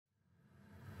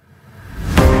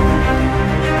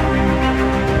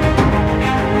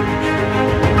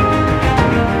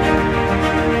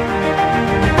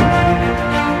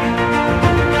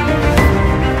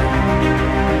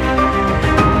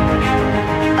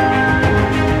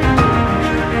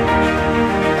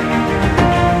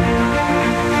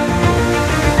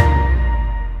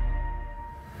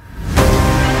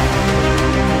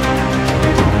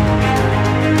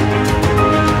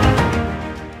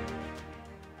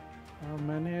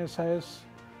मैंने SIS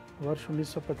वर्ष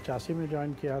 1985 में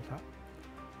ज्वाइन किया था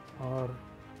और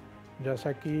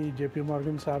जैसा कि JP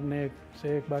मॉर्गन साहब ने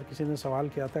एक बार किसी ने सवाल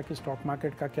किया था कि स्टॉक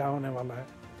मार्केट का क्या होने वाला है,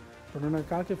 तो उन्होंने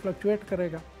कहा कि फ्लक्चुएट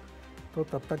करेगा। तो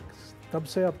तब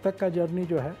से अब तक का जर्नी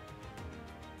जो है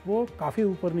वो काफ़ी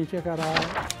ऊपर नीचे का रहा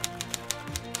है।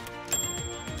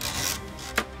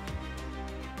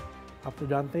 आप तो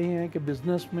जानते ही हैं कि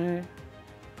बिज़नेस में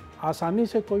आसानी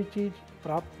से कोई चीज़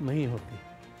प्राप्त नहीं होती।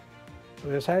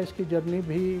 तो SIS की जर्नी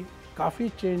भी काफ़ी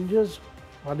चेंजेस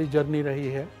वाली जर्नी रही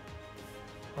है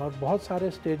और बहुत सारे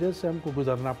स्टेजेस से हमको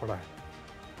गुजरना पड़ा है।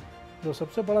 जो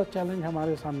सबसे बड़ा चैलेंज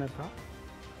हमारे सामने था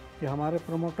कि हमारे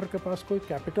प्रमोटर के पास कोई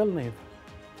कैपिटल नहीं था।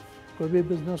 कोई भी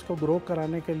बिज़नेस को ग्रो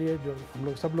कराने के लिए जो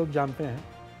हम सब लोग जानते हैं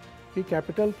कि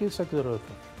कैपिटल की सख्त ज़रूरत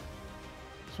है।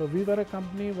 So we were a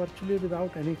company virtually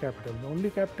without any capital. The only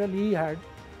capital he had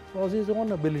was his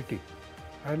own ability,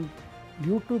 and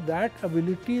due to that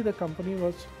ability the company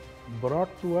was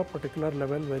brought to a particular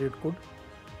level where it could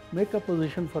make a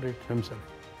position for it himself.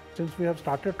 Since we have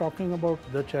started talking about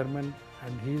the chairman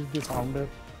and he is the founder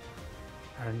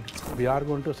and we are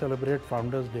going to celebrate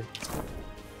Founders Day,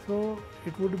 so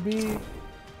it would be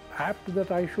apt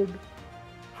that I should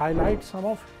highlight some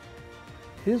of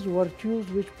his virtues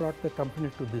which brought the company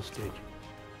to this stage.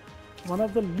 One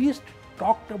of the least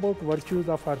talked about virtues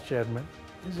of our chairman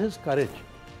is his courage,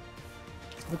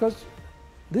 because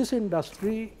this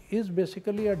industry is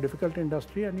basically a difficult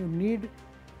industry and you need,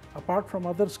 apart from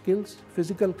other skills,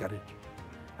 physical courage.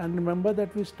 And remember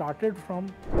that we started from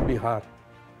Bihar,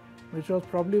 which was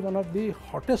probably one of the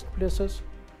hottest places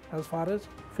as far as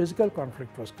physical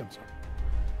conflict was concerned.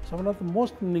 So one of the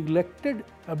most neglected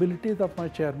abilities of my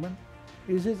chairman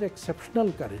is his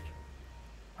exceptional courage.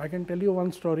 I can tell you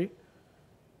one story,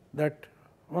 that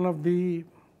one of the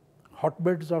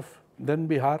hotbeds of then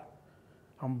Bihar,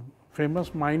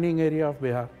 famous mining area of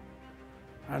Bihar,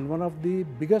 and one of the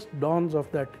biggest dons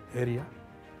of that area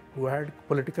who had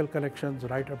political connections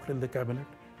right up till the cabinet,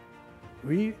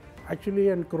 we actually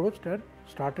encroached and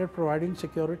started providing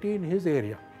security in his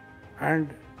area,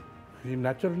 and he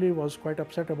naturally was quite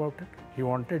upset about it. He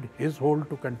wanted his hold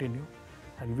to continue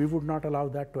and we would not allow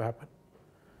that to happen.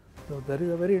 So there is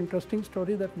a very interesting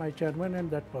story that my chairman and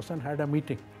that person had a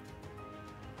meeting,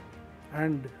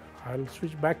 and I'll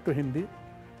switch back to Hindi.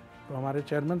 तो हमारे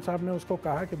chairman साहब ने उसको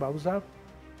कहा कि बाबू साहब,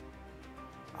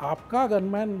 आपका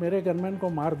gunman मेरे गनमैन को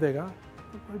मार देगा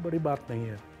तो कोई बड़ी बात नहीं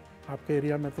है, आपके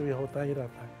एरिया में तो ये होता ही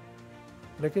रहता है,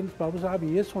 लेकिन बाबू साहब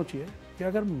ये सोचिए कि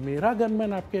अगर मेरा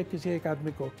गनमैन आपके किसी एक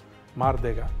आदमी को मार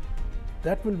देगा,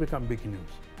 that will become big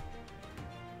news.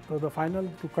 So the final,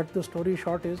 to cut the story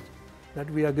short, is that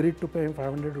we agreed to pay him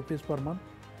 500 rupees per month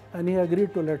and he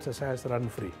agreed to let SIS run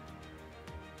free.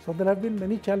 So there have been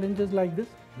many challenges like this,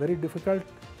 very difficult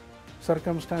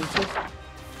circumstances.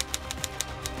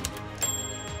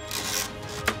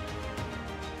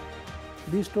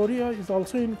 The story is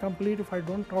also incomplete if I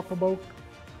don't talk about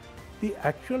the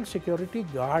actual security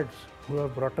guards who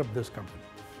have brought up this company.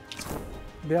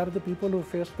 They are the people who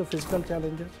face the physical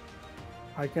challenges.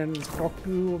 I can talk to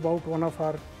you about one of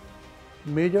our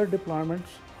major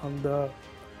deployments on the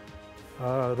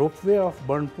ropeway of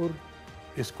Burnpur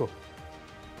ISCO.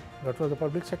 That was a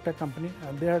public sector company,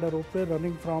 and they had a ropeway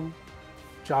running from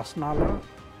Chasnala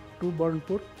to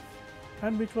Burnpur,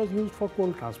 and which was used for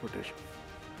coal transportation.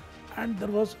 And there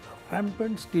was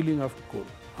rampant stealing of coal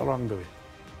along the way.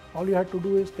 All you had to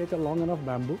do is take a long enough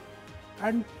bamboo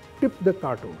and tip the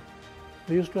cart over.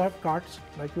 We used to have carts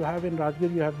like you have in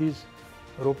Rajgir. You have these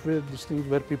ropeway, these things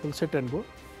where people sit and go.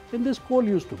 In this, coal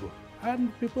used to go,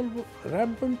 and people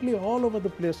rampantly all over the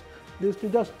place. They used to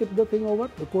just tip the thing over,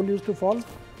 the coal used to fall,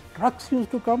 trucks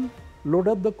used to come, load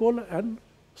up the coal and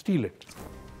steal it.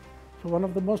 So one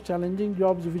of the most challenging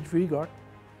jobs which we got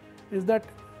is that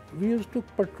we used to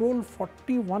patrol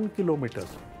 41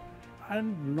 kilometers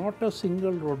and not a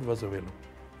single road was available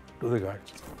to the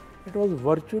guards. It was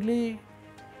virtually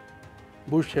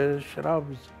bushes,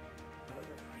 shrubs,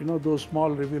 those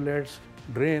small rivulets,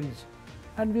 drains,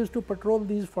 and we used to patrol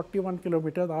these 41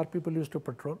 kilometers. Our people used to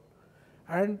patrol,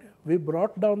 and we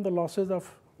brought down the losses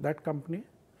of that company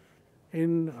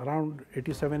in around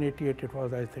 87, 88 it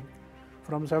was, I think,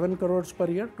 from 7 crores per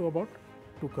year to about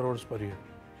 2 crores per year.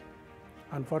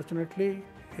 Unfortunately,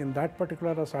 in that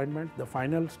particular assignment, the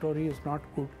final story is not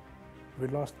good. We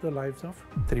lost the lives of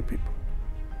 3 people.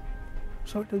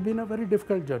 So it has been a very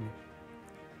difficult journey.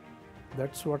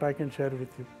 That's what I can share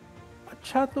with you.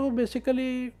 अच्छा तो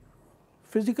basically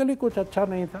physically कुछ अच्छा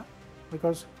नहीं था,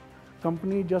 because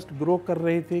company just grow कर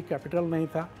रही थी, capital नहीं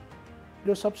था.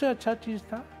 जो सबसे अच्छा चीज़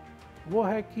था वो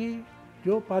है कि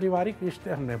जो पारिवारिक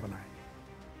रिश्ते हमने बनाए,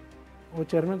 वो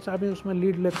चेयरमैन साहब ही उसमें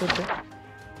लीड लेते थे।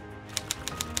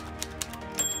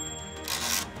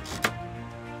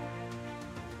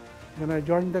 When I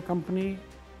joined the company,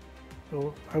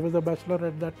 so I was a bachelor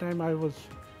at that time. I was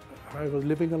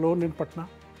living alone in Patna.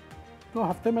 तो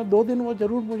हफ्ते में 2 दिन वो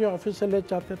ज़रूर मुझे ऑफिस से ले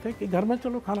जाते थे कि घर में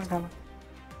चलो खाना खाना।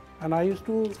 And I used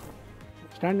to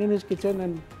stand in his kitchen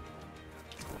and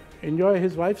enjoy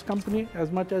his wife's company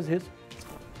as much as his.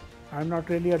 I'm not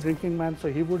really a drinking man,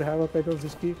 so he would have a peg of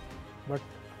whiskey, but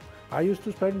I used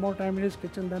to spend more time in his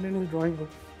kitchen than in his drawing room.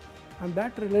 And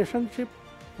that relationship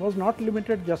was not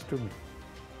limited just to me.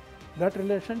 That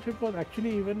relationship was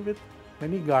actually even with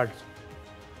many guards.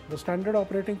 The standard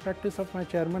operating practice of my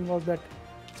chairman was that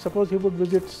suppose he would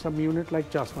visit some unit like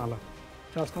Chasnala.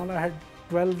 Chasnala had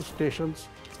 12 stations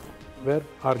where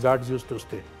our guards used to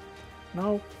stay.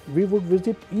 Now we would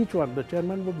visit each one, the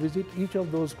chairman would visit each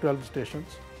of those 12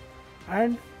 stations,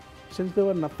 and since there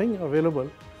were nothing available,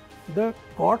 the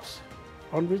cots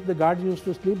on which the guards used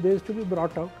to sleep, they used to be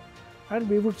brought out, and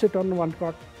we would sit on one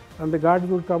cot and the guards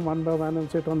would come one by one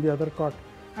and sit on the other cot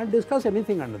and discuss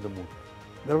anything under the moon.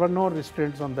 There were no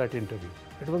restraints on that interview.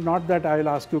 It was not that I will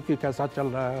ask you कि कैसा चल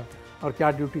रहा है और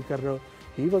क्या duty कर रहे हो.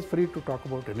 He was free to talk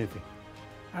about anything.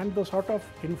 And the sort of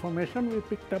information we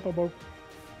picked up about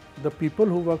the people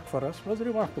who worked for us was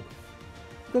remarkable.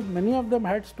 Because many of them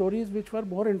had stories which were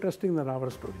more interesting than our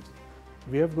stories.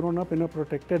 We have grown up in a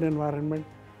protected environment,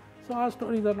 so our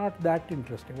stories are not that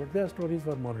interesting, but their stories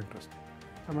were more interesting.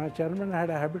 So my chairman had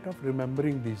a habit of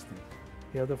remembering these things.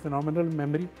 He had a phenomenal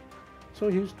memory. So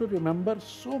he used to remember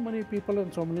so many people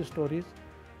and so many stories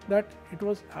that it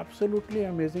was absolutely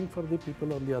amazing for the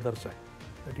people on the other side.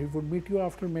 That he would meet you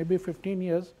after maybe 15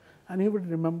 years and he would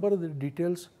remember the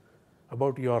details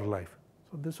about your life.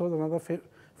 So this was another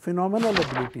phenomenal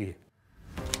ability.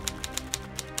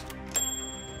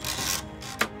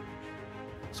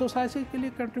 Society के लिए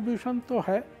contribution तो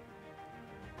है.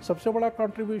 सबसे बड़ा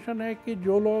contribution है कि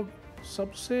जो लोग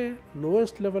सबसे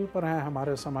लोएस्ट लेवल पर हैं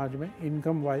हमारे समाज में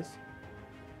इनकम वाइज,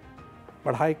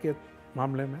 पढ़ाई के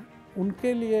मामले में,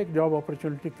 उनके लिए एक जॉब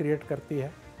अपॉर्चुनिटी क्रिएट करती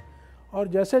है. और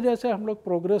जैसे जैसे हम लोग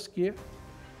प्रोग्रेस किए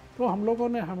तो हम लोगों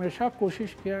ने हमेशा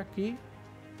कोशिश किया कि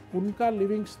उनका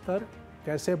लिविंग स्तर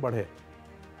कैसे बढ़े.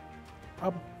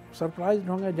 अब सरप्राइज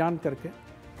होंगे जान करके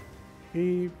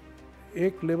कि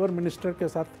एक लेबर मिनिस्टर के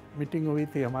साथ मीटिंग हुई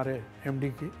थी हमारे एमडी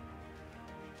की,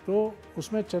 तो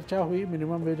उसमें चर्चा हुई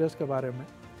मिनिमम वेजेस के बारे में.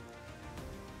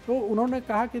 तो उन्होंने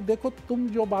कहा कि देखो तुम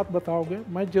जो बात बताओगे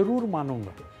मैं ज़रूर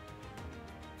मानूंगा,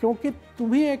 क्योंकि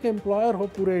तुम ही एक एम्प्लॉयर हो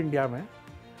पूरे इंडिया में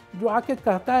जो आके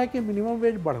कहता है कि मिनिमम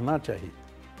वेज बढ़ना चाहिए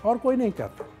और कोई नहीं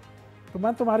कहता, तो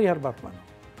मैं तुम्हारी हर बात मानूँ.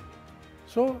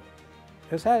 सो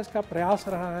ऐसा इसका प्रयास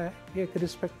रहा है कि एक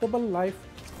रिस्पेक्टेबल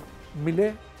लाइफ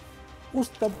मिले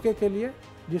उस तबके के लिए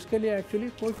जिसके लिए एक्चुअली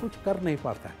कोई कुछ कर नहीं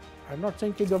पाता है. आई एम नॉट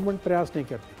सेइंग कि गवर्नमेंट प्रयास नहीं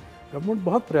करती, गवर्नमेंट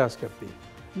बहुत प्रयास करती है,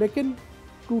 लेकिन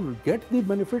to get the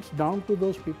benefits down to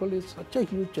those people is such a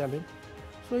huge challenge.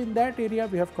 So in that area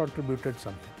we have contributed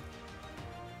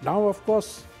something. Now of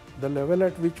course the level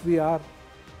at which we are,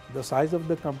 the size of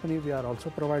the company, we are also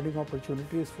providing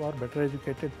opportunities for better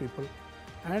educated people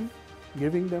and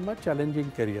giving them a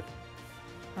challenging career.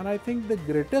 And I think the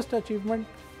greatest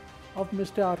achievement of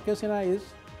Mr. R.K. Sinha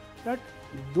is that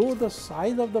though the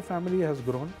size of the family has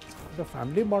grown, the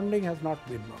family bonding has not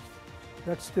been lost.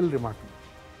 That's still remarkable.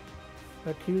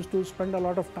 That he used to spend a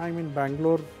lot of time in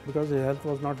Bangalore because his health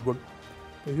was not good.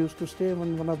 So he used to stay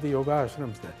in one of the yoga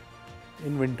ashrams there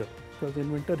in winter. Because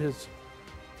in winter his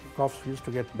coughs used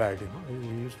to get bad, he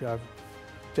used to have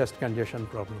chest congestion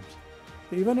problems.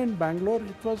 Even in Bangalore,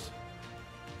 it was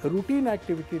a routine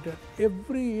activity that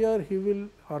every year he will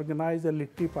organize a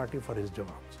litty party for his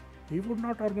jawans. He would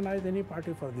not organize any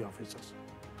party for the officers.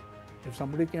 If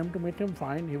somebody came to meet him,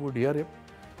 fine, he would hear him.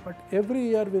 But every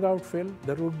year without fail,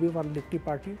 there would be one litty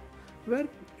party where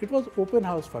it was open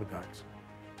house for guards.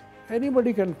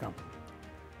 Anybody can come.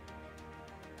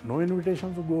 No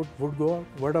invitations would go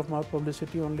out, word of mouth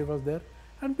publicity only was there,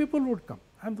 and people would come.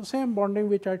 And the same bonding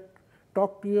which I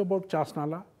talked to you about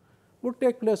Chasnala would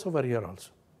take place over here also.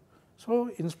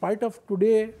 So in spite of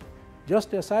today,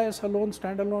 just SIS alone,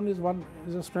 standalone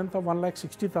is a strength of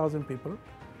 1,60,000 people.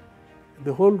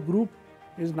 The whole group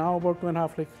is now about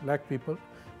 2.5 lakh people.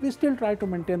 We still try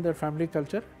to maintain that family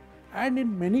culture, and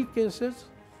in many cases,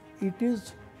 it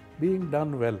is being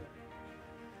done well.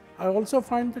 I also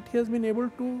find that he has been able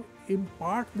to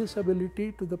impart this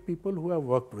ability to the people who have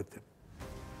worked with him.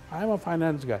 I am a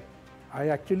finance guy. I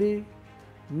actually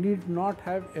need not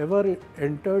have ever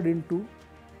entered into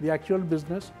the actual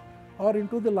business or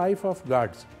into the life of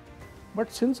guards.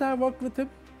 But since I have worked with him,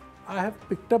 I have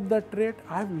picked up that trait,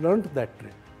 I have learnt that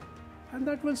trait. and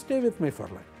that will stay with me for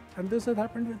life. And this has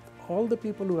happened with all the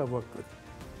people who I've worked with.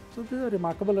 So this is a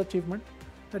remarkable achievement,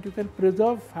 that you can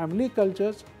preserve family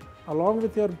cultures along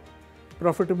with your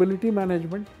profitability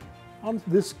management on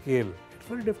this scale. It's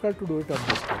very difficult to do it on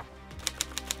this scale.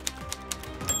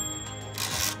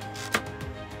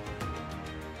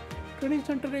 Training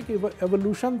centre एक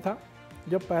evolution था.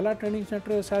 जब पहला training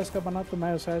centre SIS का बना तो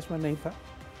मैं SIS में नहीं था.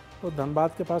 तो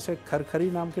धनबाद के पास एक खरखरी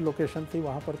नाम की लोकेशन थी,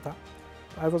 वहाँ पर था.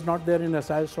 I was not there in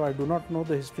SIS, so I do not know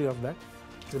the history of that.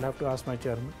 You'll have to ask my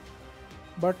chairman.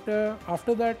 But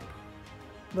after that,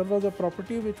 there was a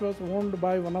property which was owned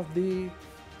by one of the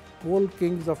coal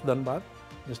kings of Dhanbad,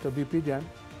 Mr. BP Jain.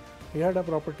 He had a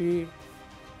property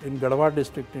in Garhwa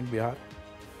district in Bihar.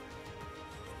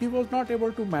 He was not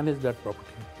able to manage that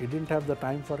property. He didn't have the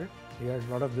time for it. He had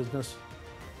a lot of business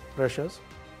pressures.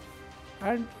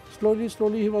 And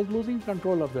slowly he was losing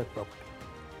control of that property.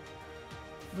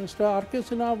 Mr. R.K.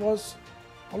 Sinha was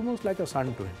almost like a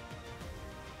son to him.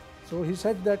 So he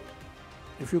said that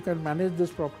if you can manage this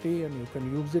property and you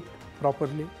can use it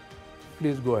properly,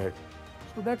 please go ahead.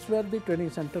 So that's where the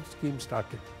training center scheme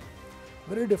started.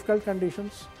 Very difficult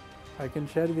conditions. I can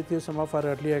share with you some of our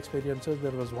early experiences.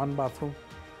 There was one bathroom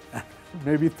and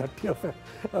maybe 30 of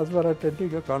us were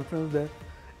attending a conference there.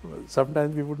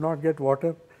 Sometimes we would not get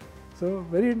water. So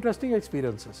very interesting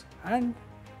experiences. And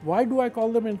why do I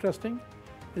call them interesting?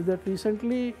 Is that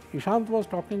recently Ishant was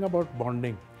talking about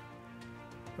bonding.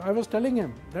 So I was telling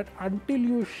him that until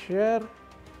you share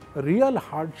real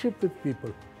hardship with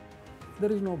people, there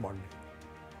is no bonding.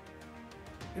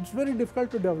 It's very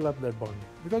difficult to develop that bonding,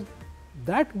 because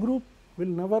that group will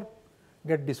never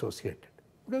get dissociated,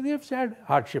 because we have shared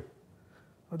hardship.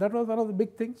 So that was one of the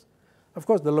big things. Of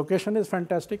course, the location is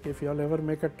fantastic. If you all ever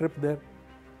make a trip there,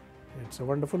 it's a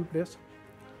wonderful place.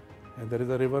 And there is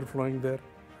a river flowing there.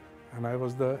 And I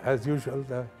was as usual,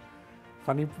 the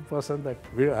funny person that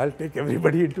I'll take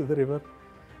everybody into the river.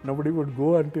 Nobody would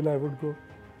go until I would go.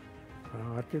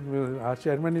 Our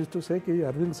chairman used to say कि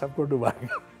Arvind सबको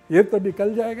डुबाएगा. ये तो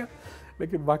निकल जाएगा,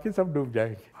 लेकिन बाकी सब डूब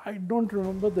जाएंगे. I don't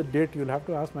remember the date. You'll have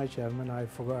to ask my chairman. I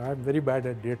forgot. I'm very bad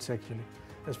at dates actually,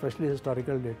 especially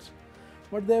historical dates.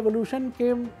 But the evolution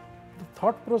came. The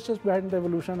thought process behind the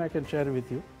evolution I can share with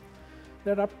you.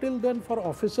 That up till then, for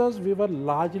officers, we were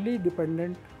largely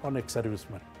dependent on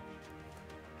ex-servicemen.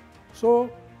 So,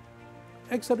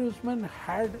 ex-servicemen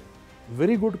had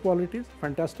very good qualities,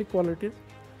 fantastic qualities,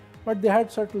 but they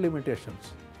had certain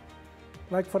limitations.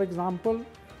 Like, for example,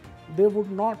 they would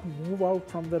not move out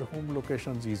from their home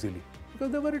locations easily,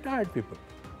 because they were retired people.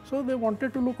 So, they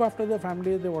wanted to look after their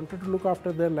family, they wanted to look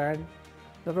after their land.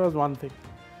 That was one thing.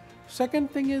 Second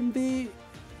thing, in the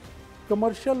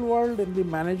commercial world, in the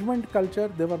management culture,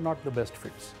 they were not the best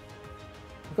fits,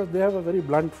 because they have a very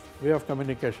blunt way of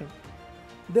communication.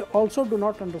 They also do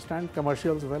not understand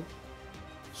commercials well.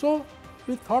 So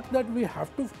we thought that we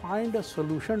have to find a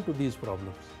solution to these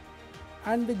problems.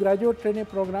 And the graduate training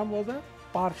program was a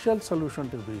partial solution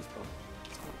to these problems.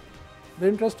 The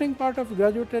interesting part of the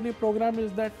graduate training program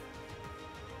is that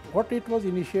what it was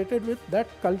initiated with, that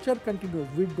culture continues.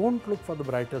 We don't look for the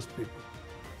brightest people.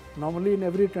 Normally in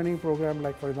every training program,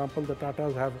 like for example, the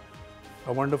Tatas have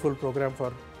a wonderful program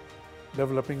for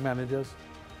developing managers.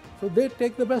 So they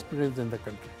take the best brains in the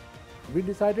country. We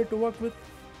decided to work with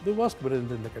the worst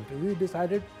brains in the country. We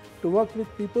decided to work with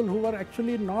people who were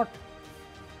actually not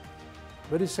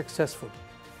very successful.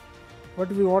 But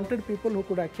we wanted people who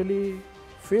could actually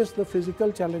face the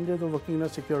physical challenges of working in a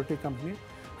security company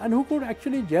and who could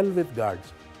actually gel with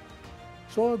guards.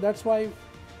 So that's why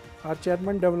our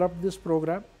chairman developed this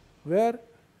program, where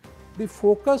the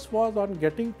focus was on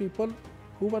getting people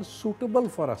who were suitable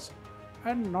for us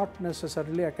and not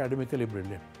necessarily academically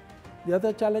brilliant. The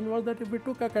other challenge was that if we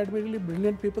took academically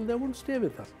brilliant people, they wouldn't stay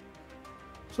with us.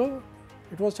 So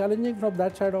it was challenging from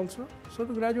that side also. So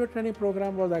the graduate training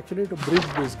program was actually to bridge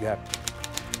this gap.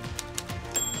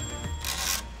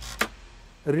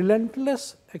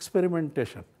 Relentless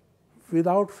experimentation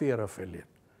without fear of failure.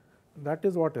 That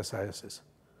is what SIS is.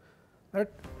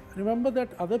 Remember that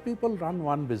other people run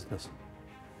one business.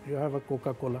 You have a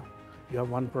Coca-Cola, you have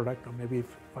one product or maybe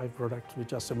 5 products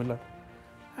which are similar,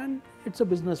 and it's a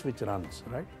business which runs,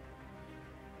 right?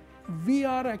 We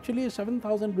are actually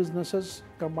 7,000 businesses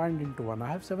combined into one. I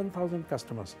have 7,000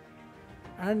 customers,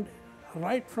 and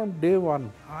right from day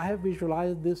one, I have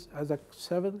visualized this as a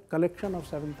collection of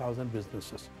 7,000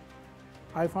 businesses.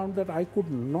 I found that I could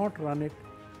not run it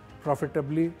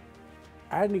profitably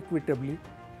and equitably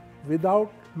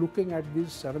without looking at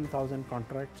these 7,000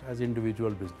 contracts as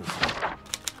individual businesses.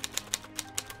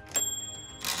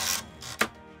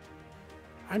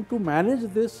 And to manage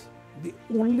this, the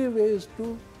only way is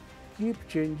to keep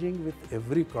changing with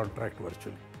every contract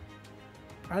virtually.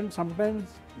 And sometimes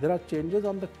there are changes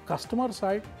on the customer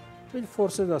side which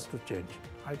forces us to change.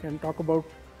 I can talk about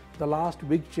the last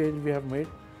big change we have made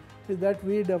is that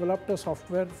we developed a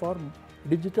software for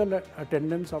digital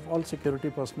attendance of all security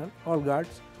personnel, all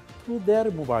guards, through their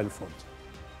mobile phones.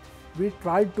 We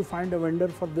tried to find a vendor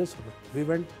for this. We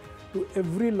went to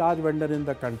every large vendor in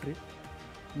the country.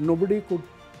 Nobody could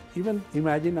even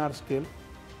imagine our scale,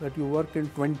 that you work in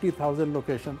 20,000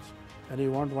 locations and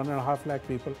you want 1.5 lakh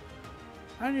people.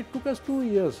 And it took us 2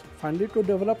 years finally to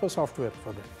develop a software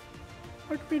for that.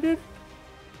 But we did.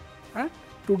 And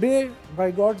today, by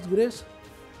God's grace,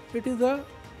 it is a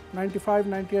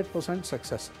 95–98%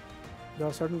 success. There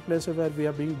are certain places where we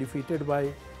are being defeated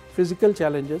by physical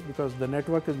challenges because the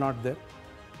network is not there,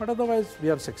 but otherwise we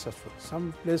are successful.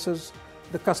 Some places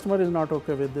the customer is not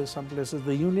okay with this, some places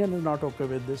the union is not okay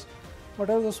with this, but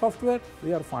as a software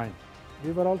we are fine.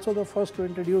 We were also the first to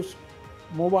introduce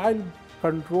mobile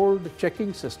controlled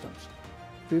checking systems.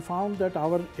 We found that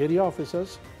our area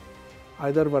officers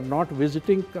either were not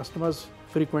visiting customers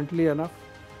frequently enough,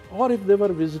 or if they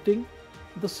were visiting,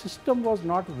 the system was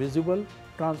not visible,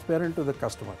 transparent to the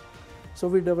customer. So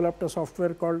we developed a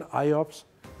software called IOPS,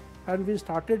 and we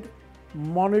started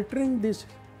monitoring this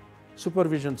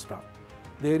supervision staff.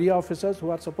 The area officers who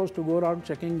are supposed to go around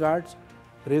checking guards,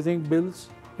 raising bills,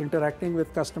 interacting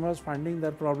with customers, finding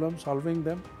their problems, solving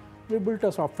them. We built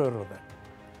a software for that.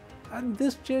 And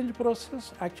this change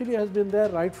process actually has been there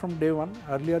right from day one.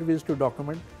 Earlier we used to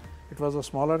document. It was a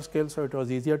smaller scale, so it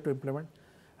was easier to implement.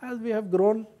 As we have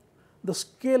grown, the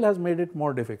scale has made it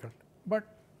more difficult. But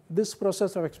this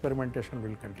process of experimentation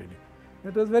will continue.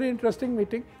 It was a very interesting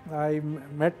meeting. I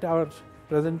met our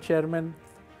present chairman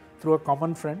through a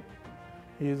common friend.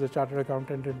 He is a chartered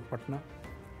accountant in Patna.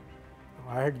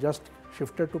 I had just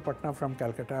shifted to Patna from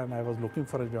Calcutta and I was looking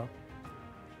for a job.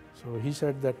 So he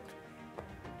said that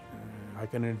I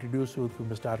can introduce you to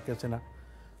Mr. R.K. Sinha.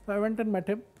 So I went and met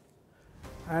him,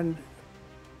 and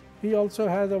he also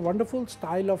has a wonderful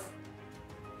style of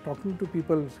talking to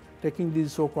people, taking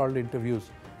these so-called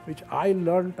interviews, which I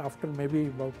learned after maybe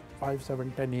about 5,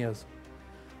 7, 10 years.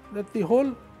 That the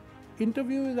whole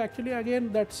interview is actually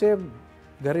again that same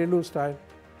Gharelu style,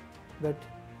 that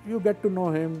you get to know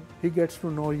him, he gets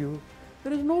to know you.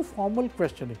 There is no formal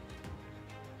questioning.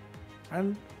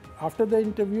 And after the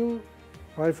interview,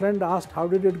 my friend asked, how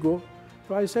did it go?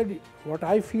 So I said, what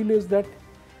I feel is that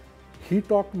he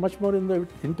talked much more in the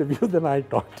interview than I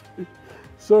talked.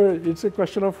 So it's a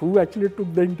question of who actually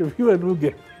took the interview and who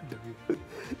gave the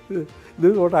interview.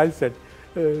 This is what I said.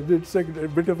 It's a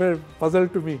bit of a puzzle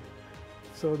to me.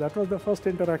 So that was the first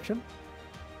interaction.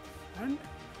 And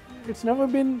it's never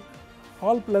been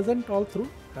all pleasant all through.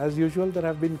 As usual, there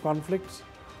have been conflicts,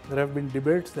 there have been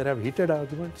debates, there have heated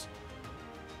arguments.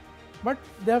 But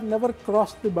they have never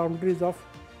crossed the boundaries of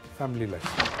family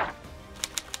life.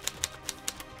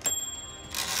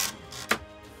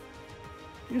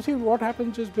 You see, what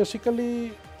happens is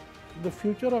basically the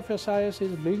future of SIS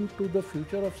is linked to the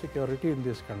future of security in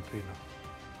this country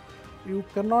now. You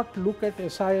cannot look at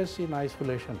SIS in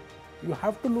isolation. You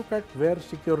have to look at where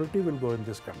security will go in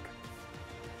this country.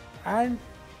 And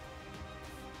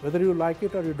whether you like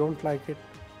it or you don't like it,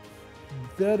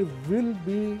 there will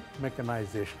be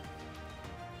mechanization.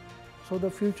 So the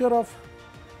future of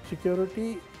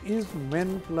security is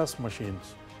men plus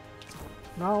machines.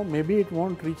 Now maybe it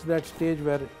won't reach that stage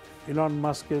where Elon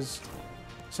Musk is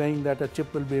saying that a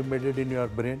chip will be embedded in your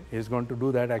brain. He is going to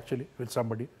do that actually with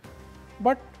somebody.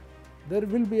 But there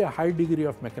will be a high degree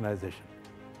of mechanization.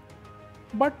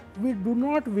 But we do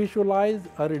not visualize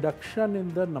a reduction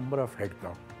in the number of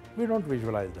headcount. We don't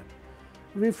visualize that.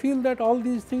 We feel that all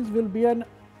these things will be an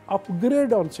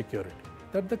upgrade on security,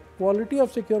 that the quality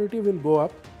of security will go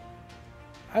up,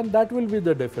 and that will be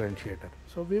the differentiator.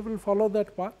 So we will follow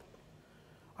that path.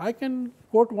 I can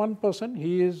quote one person.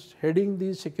 He is heading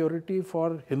the security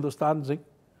for Hindustan Zinc.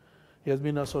 He has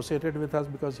been associated with us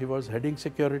because he was heading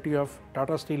security of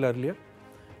Tata Steel earlier,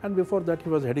 and before that he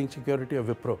was heading security of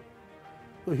Wipro.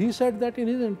 So he said that in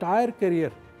his entire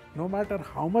career, no matter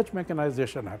how much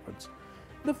mechanization happens,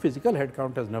 the physical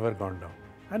headcount has never gone down,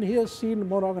 and he has seen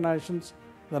more organizations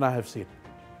than I have seen.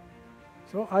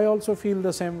 So I also feel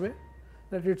the same way,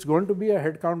 that it's going to be a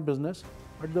headcount business,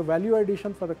 but the value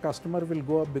addition for the customer will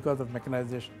go up because of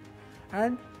mechanization,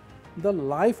 and the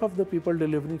life of the people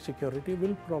delivering security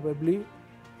will probably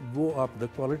go up, the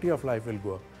quality of life will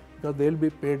go up, because they will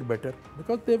be paid better,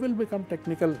 because they will become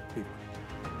technical people.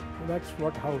 So that's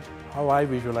how I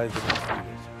visualize the next few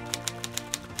years.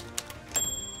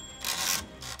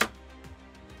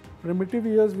 primitive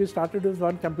years, we started with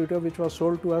one computer which was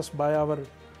sold to us by our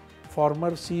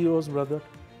former CEO's brother,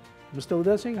 Mr.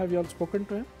 Uday Singh. Have you all spoken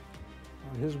to him?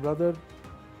 His brother,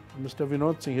 Mr.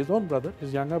 Vinod Singh, his own brother,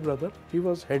 his younger brother, he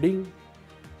was heading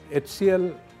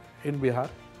HCL in Bihar,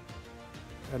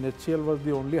 and HCL was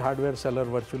the only hardware seller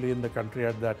virtually in the country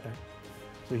at that time.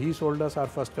 So he sold us our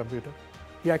first computer.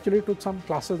 He actually took some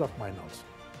classes of mine also,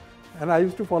 and I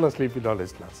used to fall asleep in all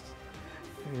his classes.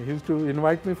 He used to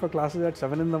invite me for classes at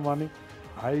 7 in the morning.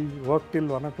 I worked till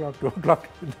 1 o'clock, 2 o'clock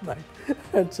in the night.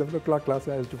 At 7 o'clock class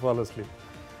I used to fall asleep.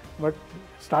 But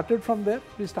started from there.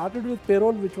 We started with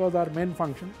payroll, which was our main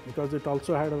function, because it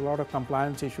also had a lot of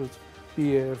compliance issues,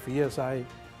 PF, ESI,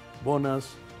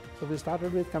 bonus. So we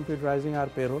started with computerizing our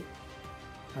payroll,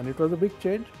 and it was a big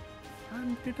change,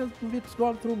 and it's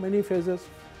gone through many phases.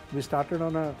 We started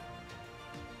on a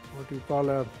what you call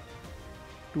a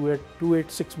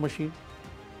 286 machine,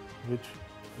 which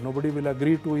nobody will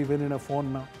agree to even in a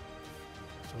phone now.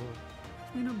 So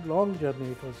it's been a long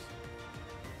journey.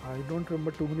 I don't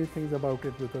remember too many things about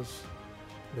it because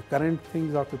the current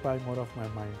things occupy more of my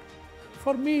mind.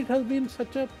 For me, it has been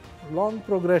such a long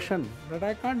progression that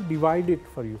I can't divide it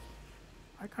for you.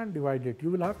 I can't divide it. You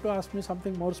will have to ask me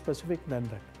something more specific than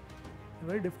that. It's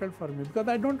very difficult for me because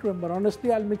I don't remember.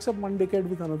 Honestly, I'll mix up one decade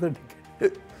with another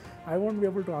decade. I won't be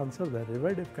able to answer that. It's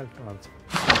very difficult to answer.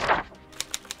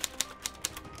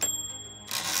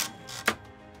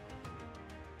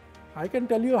 I can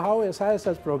tell you how SIS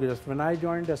has progressed. When I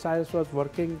joined, SIS was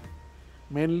working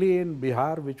mainly in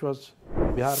Bihar, which was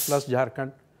Bihar plus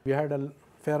Jharkhand. We had a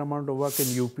fair amount of work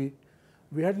in UP.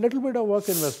 We had a little bit of work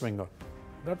in West Bengal.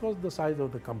 That was the size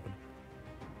of the company.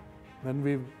 When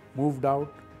we moved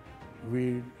out,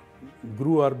 we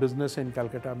grew our business in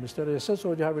Calcutta. Mr. SS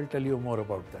Ojha will tell you more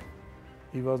about that.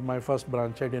 He was my first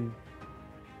branch head in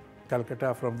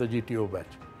Calcutta from the GTO batch.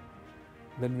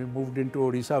 Then we moved into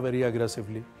Odisha very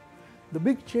aggressively. The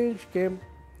big change came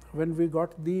when we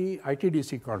got the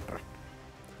ITDC contract.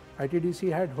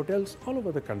 ITDC had hotels all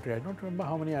over the country. I don't remember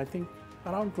how many, I think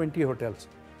around 20 hotels.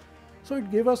 So it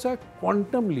gave us a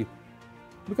quantum leap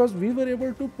because we were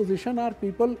able to position our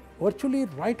people virtually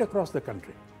right across the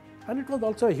country. And it was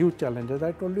also a huge challenge. As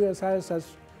I told you, SIS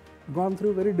has gone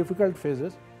through very difficult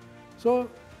phases. So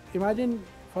imagine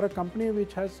for a company in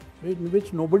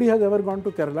which nobody has ever gone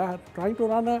to Kerala, trying to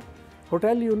run a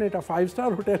hotel unit, a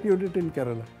 5-star hotel unit in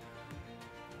Kerala.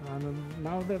 And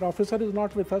now that officer is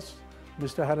not with us.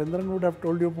 Mr. Harendran would have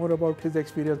told you more about his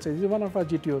experiences. He is one of our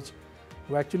GTOs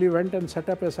who actually went and set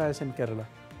up SIS in Kerala.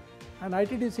 And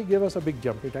ITDC gave us a big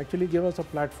jump. It actually gave us a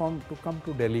platform to come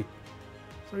to Delhi.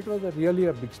 So it was really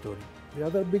a big story. The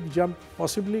other big jump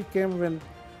possibly came when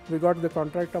we got the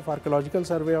contract of Archaeological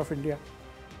Survey of India.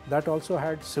 That also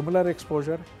had similar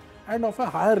exposure and of a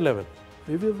higher level.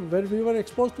 Where we were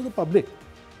exposed to the public.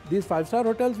 These 5-star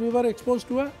hotels, we were exposed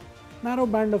to a narrow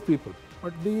band of people.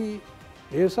 But the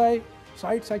ASI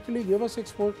sites actually gave us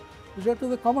exposure to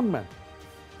the common man.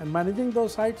 And managing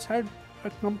those sites had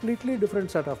a completely different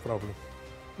set of problems.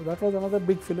 So that was another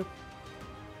big fillip.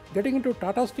 Getting into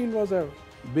Tata Steel was a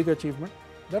big achievement.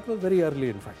 That was very early,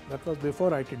 in fact. That was before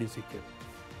ITDC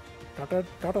came.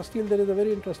 Tata Steel, there is a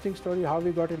very interesting story how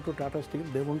we got into Tata Steel.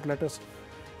 They won't let us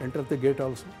enter the gate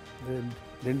also. They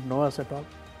didn't know us at all.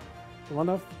 One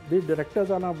of the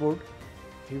directors on our board,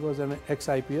 he was an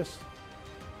ex-IPS,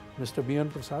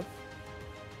 Mr. Prasad,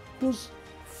 whose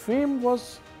fame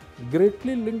was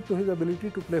greatly linked to his ability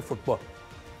to play football.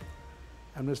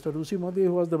 And Mr. Rusi Modi,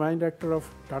 who was the managing director of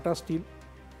Tata Steel,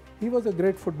 he was a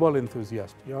great football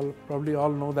enthusiast. You probably all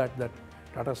know that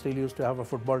Tata Steel used to have a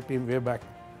football team way back.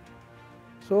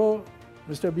 So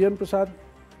Mr. Prasad,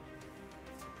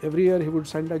 every year he would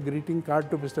send a greeting card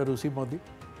to Mr. Rusi Modi,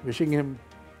 wishing him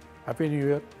Happy New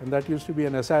Year, and that used to be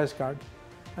an SIS card.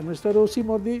 And Mr. Rusi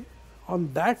Modi,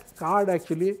 on that card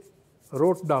actually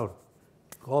wrote down,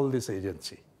 call this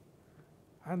agency.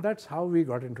 And that's how we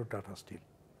got into Tata Steel.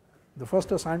 The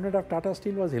first assignment of Tata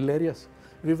Steel was hilarious.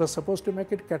 We were supposed to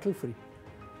make it cattle-free.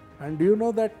 And do you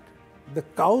know that the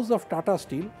cows of Tata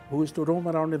Steel, who used to roam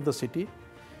around in the city,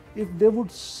 if they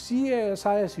would see a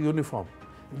SIS uniform,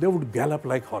 they would gallop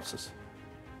like horses.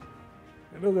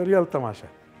 It was a real tamasha.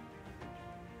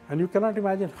 And you cannot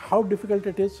imagine how difficult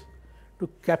it is to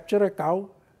capture a cow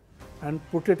and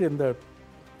put it in the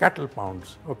cattle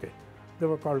pounds. Okay, they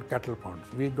were called cattle pounds.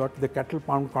 We got the cattle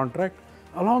pound contract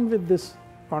along with this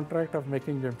contract of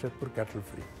making Jamshedpur cattle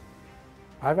free.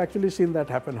 I've actually seen that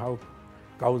happen, how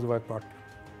cows were caught.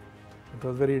 It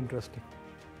was very interesting.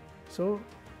 So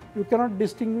you cannot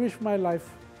distinguish my life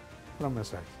from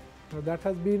SIS. So that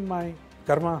has been my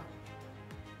karma.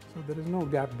 So there is no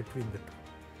gap between the two.